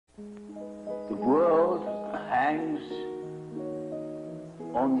world hangs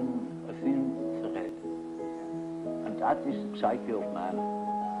on a thin thread, and that is the psyche of man.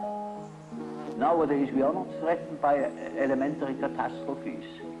 Nowadays we are not threatened by elementary catastrophes.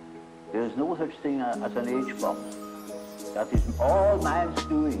 There is no such thing as an H-bomb. That is all man's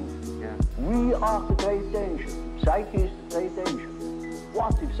doing. Yeah. We are the great danger. Psyche is the great danger.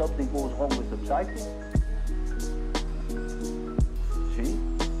 What if something goes wrong with the psyche? See?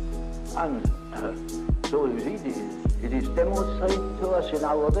 And so you see, it is demonstrated to us in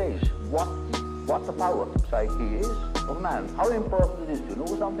our days what the power of the psyche is of man. How important it is to know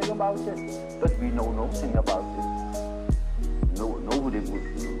something about it, but we know nothing about it. Nobody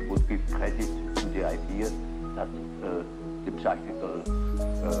would give credit to the idea that the psychical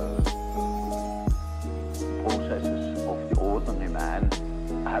processes of the ordinary man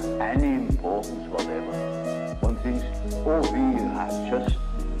have any importance whatever. One thinks, oh, he has just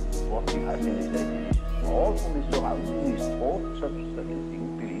what he has in his head. He's all from his surroundings. He's taught such a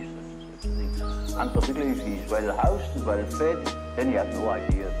thing, believes such a thing. And particularly if he's well housed and well fed, then he has no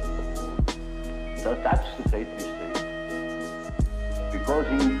idea. So that's the great mistake. Because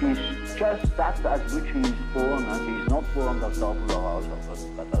he is just that as which he is born, and he's not born as tabula rasa,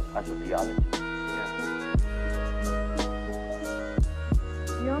 but as a reality.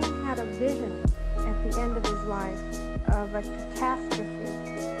 Jung had a vision at the end of his life of a catastrophe.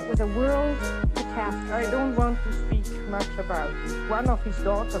 It was a world catastrophe. I don't want to speak much about it. One of his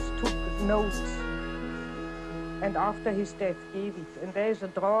daughters took notes and after his death gave it. And there's a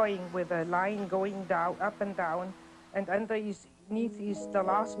drawing with a line going down, up and down, and underneath is the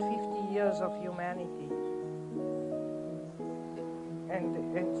last 50 years of humanity. And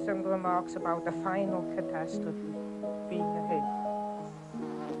some remarks about the final catastrophe being ahead.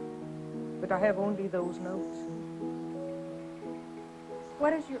 But I have only those notes.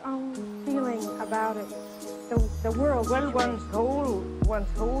 What is your own feeling about it, the world? Well, one's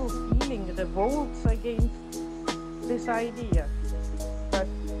whole feeling revolts against this idea. But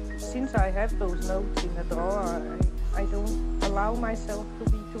since I have those notes in a drawer, I don't allow myself to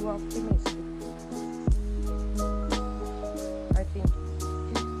be too optimistic. I think,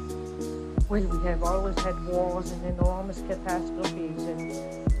 well, we have always had wars and enormous catastrophes, and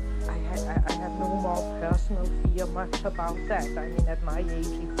I have no more personal fear much about that. I mean, at my age,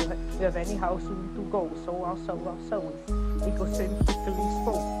 if you have anyhow soon to go, so or so, egocentrically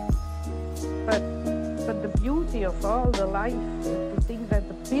spoke. But the beauty of all the life, to think that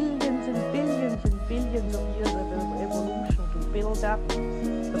the billions and billions and billions of years of evolution to build up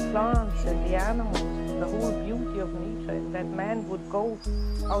the plants and the animals, the whole beauty of nature, and that man would go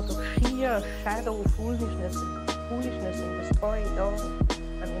out of sheer shadow foolishness and destroy it all.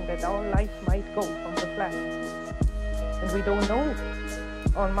 I mean, that all life might go from the planet. And we don't know.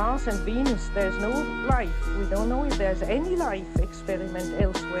 On Mars and Venus, there's no life. We don't know if there's any life experiment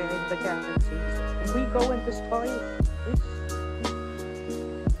elsewhere in the galaxies. And we go and destroy this.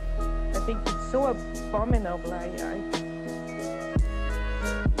 I think it's so abominable. I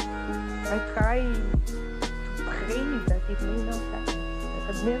try to pray that it may not happen,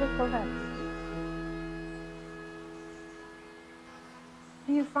 that a miracle happens.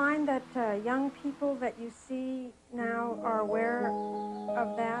 Do you find that young people that you see now are aware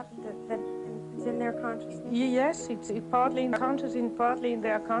of that it's in their consciousness? Yes, it's partly in conscious and partly in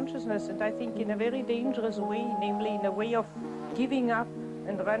their consciousness, and I think in a very dangerous way, namely in a way of giving up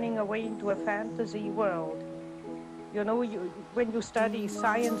and running away into a fantasy world. You know, when you study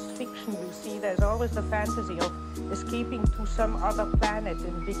science fiction, you see there's always the fantasy of escaping to some other planet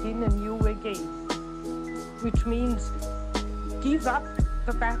and begin anew again, which means give up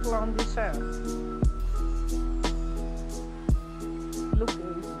the battle on this earth. Look,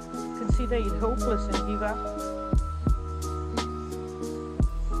 consider it hopeless and give up.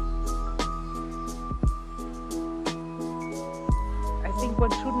 I think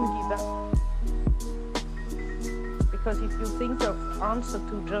one shouldn't give up. Because if you think of answer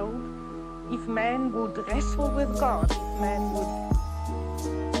to Job, if man would wrestle with God, if man would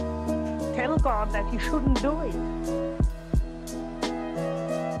tell God that he shouldn't do it,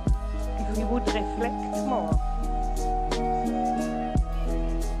 we would reflect more.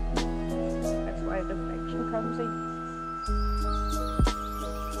 That's why reflection comes in.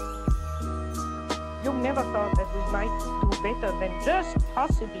 Jung never thought that we might do better than just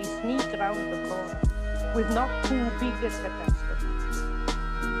possibly sneak around the corner with not too big a catastrophe.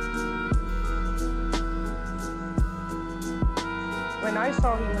 When I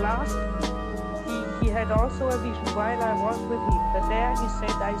saw him last, he had also a vision while I was with him, that there he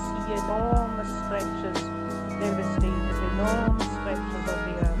said, I see enormous stretches devastated, enormous stretches of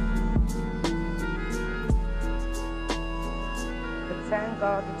the earth. thank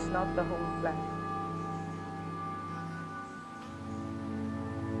God it's not the whole flag.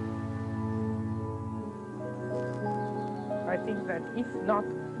 I think that if not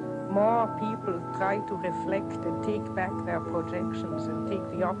more people try to reflect and take back their projections and take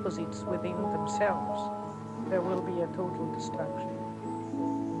the opposites within themselves, there will be a total destruction.